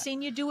never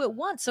seen you do it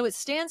once. So it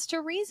stands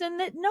to reason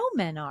that no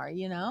men are,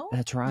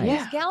 That's right.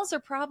 These gals are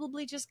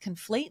probably just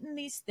conflating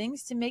these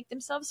things to make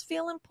themselves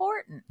feel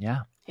important. Yeah.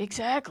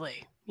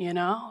 Exactly.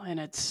 And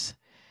it's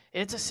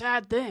a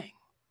sad thing,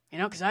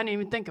 because I didn't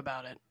even think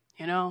about it.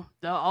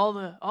 All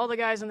the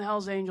guys in the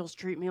Hells Angels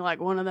treat me like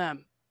one of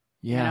them.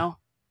 Yeah.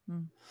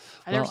 And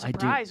they were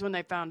surprised when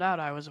they found out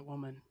I was a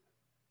woman.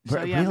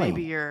 So really?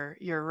 Maybe you're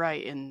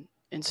right in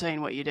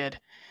saying what you did.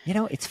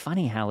 It's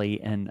funny, Hallie,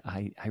 and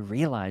I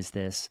realized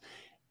this.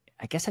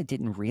 I guess I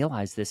didn't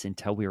realize this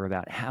until we were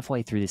about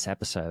halfway through this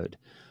episode,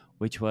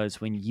 which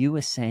was when you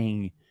were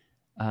saying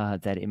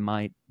that it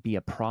might be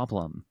a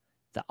problem,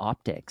 the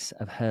optics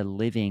of her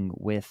living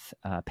with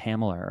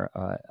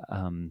Pamela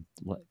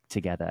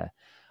together.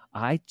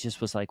 I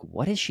just was like,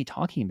 what is she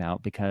talking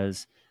about?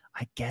 Because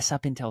I guess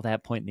up until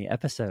that point in the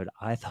episode,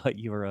 I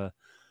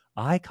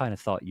kind of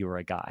thought you were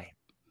a guy,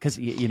 because,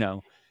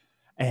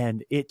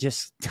 and it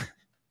just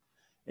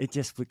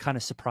kind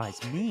of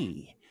surprised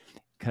me,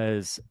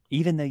 because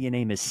even though your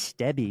name is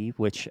Stebby,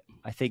 which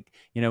I think,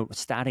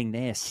 starting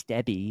there,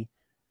 Stebby,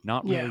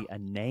 not really a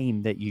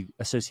name that you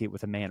associate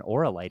with a man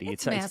or a lady.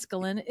 It's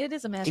masculine. It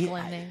is a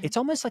masculine name. It's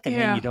almost like a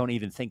name you don't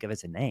even think of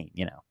as a name,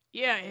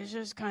 Yeah, it's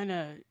just kind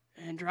of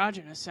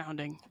androgynous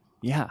sounding.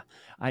 Yeah,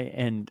 I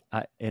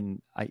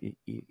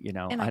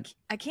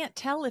can't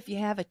tell if you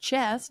have a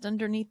chest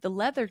underneath the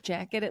leather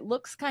jacket. It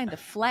looks kind of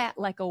flat,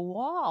 like a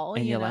wall.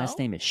 And your last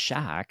name is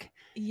Shark.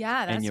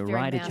 Yeah, that's and you very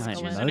ride masculine.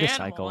 a giant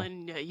motorcycle,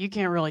 and you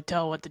can't really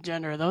tell what the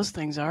gender of those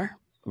things are.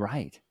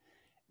 Right.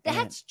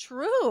 That's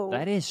true.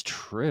 That is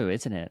true,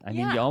 isn't it? I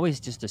mean, you always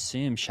just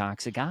assume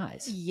sharks are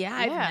guys. Yeah,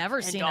 I've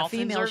never seen a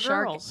female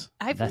shark.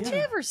 I've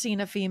never seen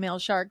a female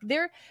shark.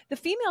 The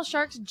female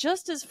shark's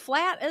just as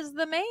flat as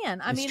the man.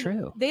 I mean,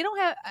 true. They don't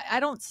have. I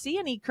don't see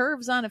any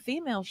curves on a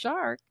female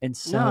shark. And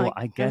so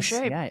I guess,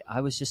 I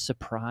was just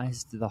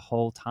surprised the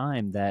whole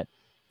time that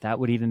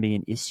would even be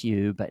an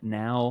issue. But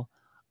now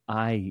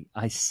I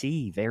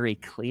see very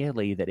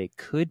clearly that it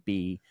could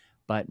be.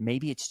 But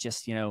maybe it's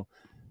just,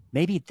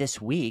 maybe this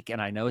week,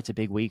 and I know it's a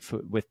big week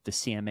with the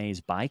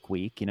CMA's bike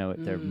week,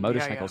 there are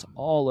motorcycles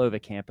all over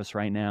campus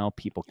right now,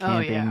 people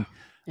camping. Oh,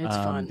 yeah. It's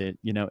fun.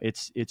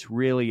 It's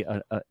really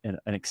an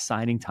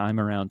exciting time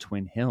around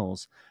Twin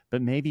Hills.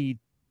 But maybe,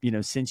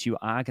 since you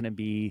are going to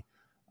be,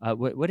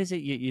 what is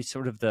it? You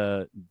sort of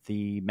the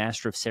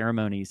master of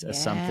ceremonies or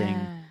something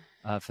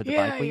for the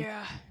bike week?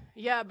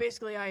 Yeah,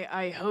 basically,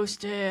 I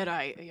host it.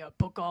 I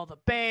book all the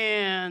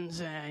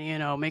bands,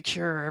 and make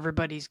sure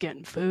everybody's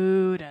getting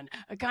food, and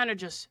I kind of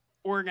just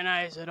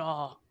organize it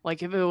all.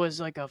 Like if it was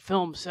like a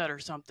film set or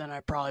something,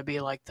 I'd probably be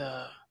like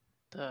the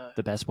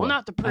best well, boy.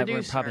 not the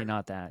producer. Probably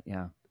not that.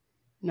 Yeah.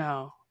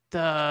 No,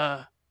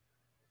 the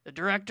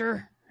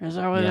director. Is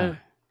that what? Yeah.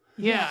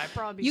 Yeah, I'd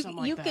probably be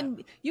something like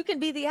that. You can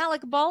be the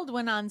Alec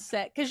Baldwin on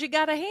set because you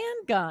got a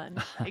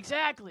handgun.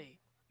 Exactly.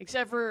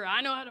 Except for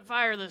I know how to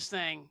fire this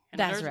thing. And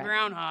That's there's right. a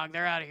groundhog.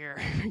 They're out of here.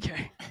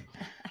 Okay.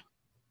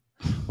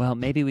 Well,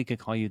 maybe we could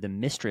call you the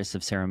mistress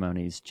of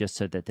ceremonies just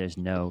so that there's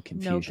no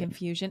confusion. No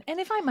confusion. And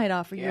if I might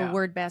offer you Yeah. a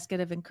word basket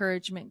of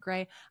encouragement,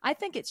 Gray, I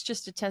think it's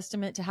just a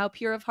testament to how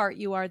pure of heart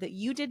you are that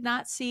you did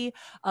not see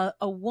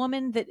a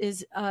woman that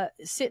is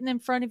sitting in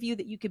front of you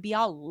that you could be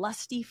all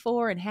lusty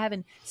for and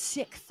having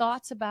sick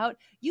thoughts about.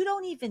 You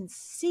don't even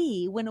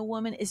see when a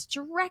woman is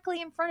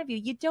directly in front of you.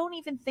 You don't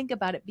even think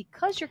about it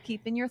because you're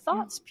keeping your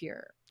thoughts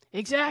pure.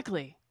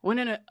 Exactly.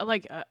 When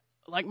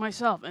like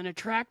myself, an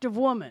attractive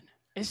woman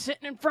is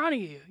sitting in front of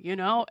you,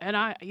 and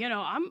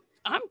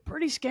I'm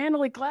pretty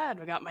scantily clad.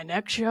 I got my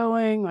neck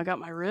showing. I got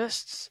my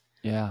wrists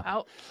Yeah.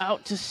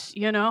 out to,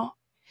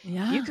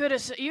 Yeah. You could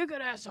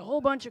ask a whole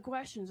bunch of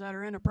questions that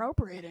are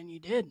inappropriate, and you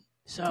did.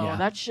 So Yeah.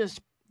 that's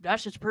just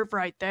proof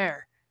right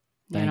there.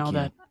 Thank you.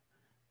 That.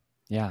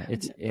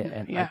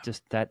 Yeah.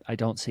 I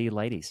don't see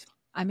ladies.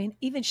 I mean,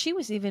 she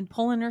was even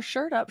pulling her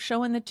shirt up,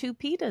 showing the 2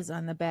 pitas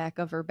on the back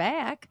of her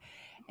back.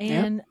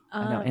 And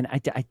I know. And I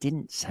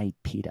didn't say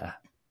PETA.